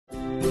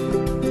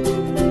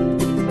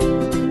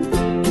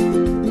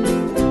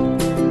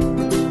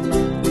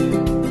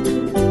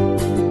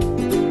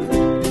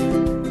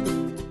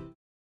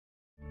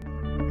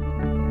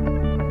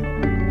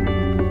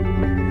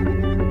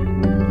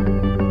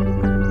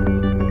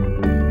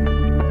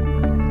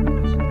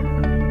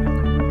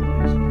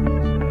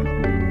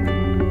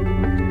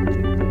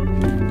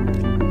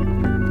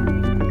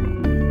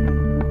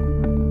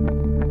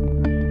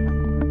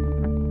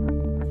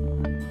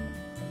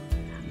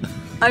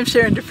I'm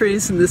Sharon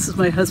Defrees, and this is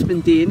my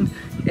husband Dean,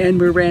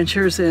 and we're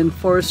ranchers and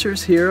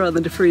foresters here on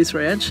the Defrees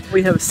Ranch.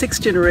 We have 6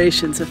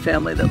 generations of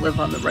family that live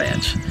on the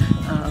ranch,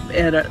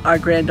 and our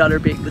granddaughter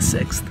being the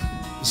 6th.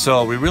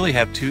 So we really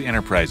have 2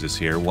 enterprises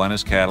here. One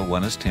is cattle,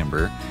 one is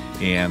timber.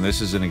 And this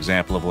is an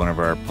example of one of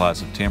our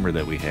plots of timber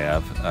that we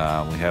have.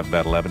 We have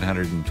about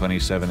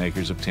 1,127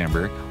 acres of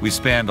timber. We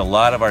spend a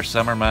lot of our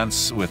summer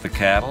months with the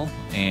cattle,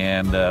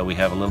 and we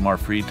have a little more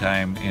free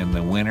time in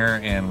the winter,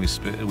 and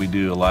we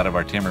do a lot of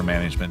our timber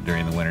management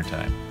during the winter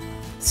time.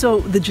 So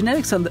the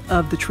genetics of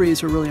the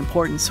trees are really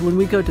important. So when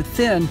we go to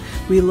thin,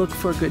 we look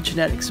for good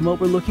genetics. And what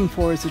we're looking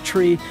for is a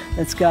tree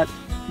that's got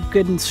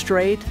good and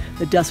straight,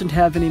 that doesn't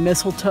have any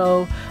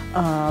mistletoe,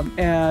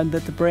 and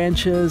that the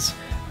branches,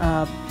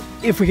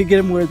 if we could get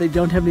them where they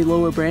don't have any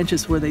lower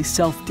branches where they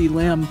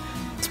self-delimb,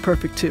 it's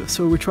perfect too.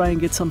 So we're trying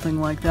to get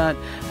something like that,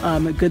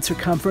 a good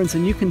circumference,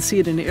 and you can see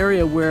it in an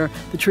area where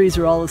the trees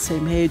are all the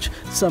same age.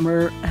 Some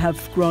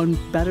have grown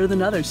better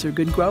than others. They're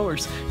good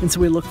growers, and so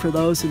we look for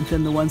those and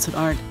thin the ones that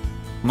aren't.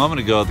 A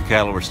moment ago, the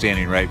cattle were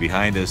standing right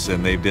behind us,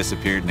 and they've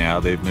disappeared now.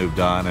 They've moved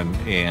on,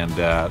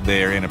 and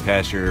they are in a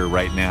pasture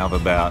right now of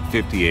about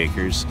 50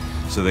 acres.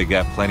 So they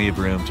got plenty of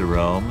room to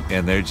roam,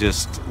 and they're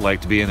just like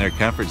to be in their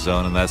comfort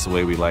zone, and that's the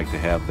way we like to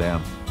have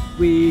them.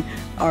 We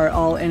are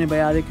all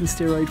antibiotic and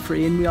steroid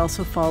free, and we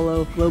also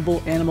follow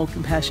global animal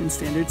compassion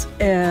standards.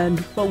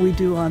 And what we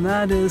do on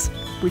that is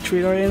we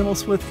treat our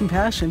animals with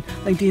compassion.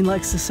 Like Dean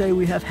likes to say,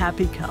 we have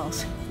happy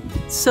cows.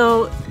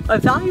 So a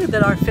value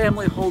that our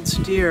family holds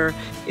dear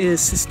is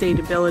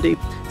sustainability.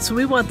 So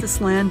we want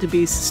this land to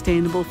be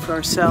sustainable for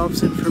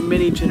ourselves and for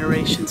many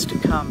generations to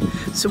come.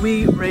 So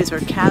we raise our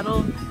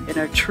cattle and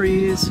our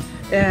trees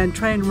and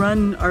try and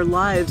run our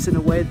lives in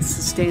a way that's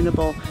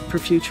sustainable for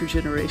future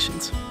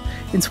generations.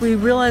 And so we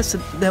realized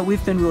that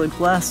we've been really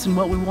blessed, and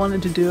what we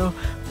wanted to do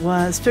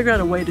was figure out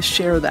a way to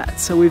share that.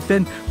 So we've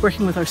been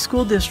working with our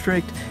school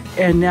district,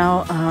 and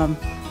now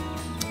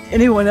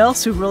anyone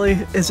else who really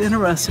is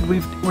interested,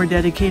 we're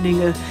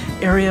dedicating an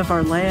area of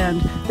our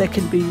land that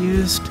can be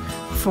used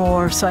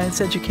for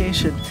science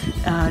education,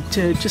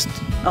 to just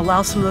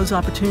allow some of those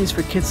opportunities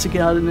for kids to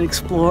get out and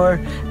explore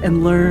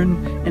and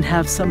learn and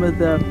have some of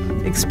the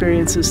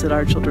experiences that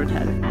our children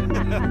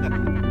had.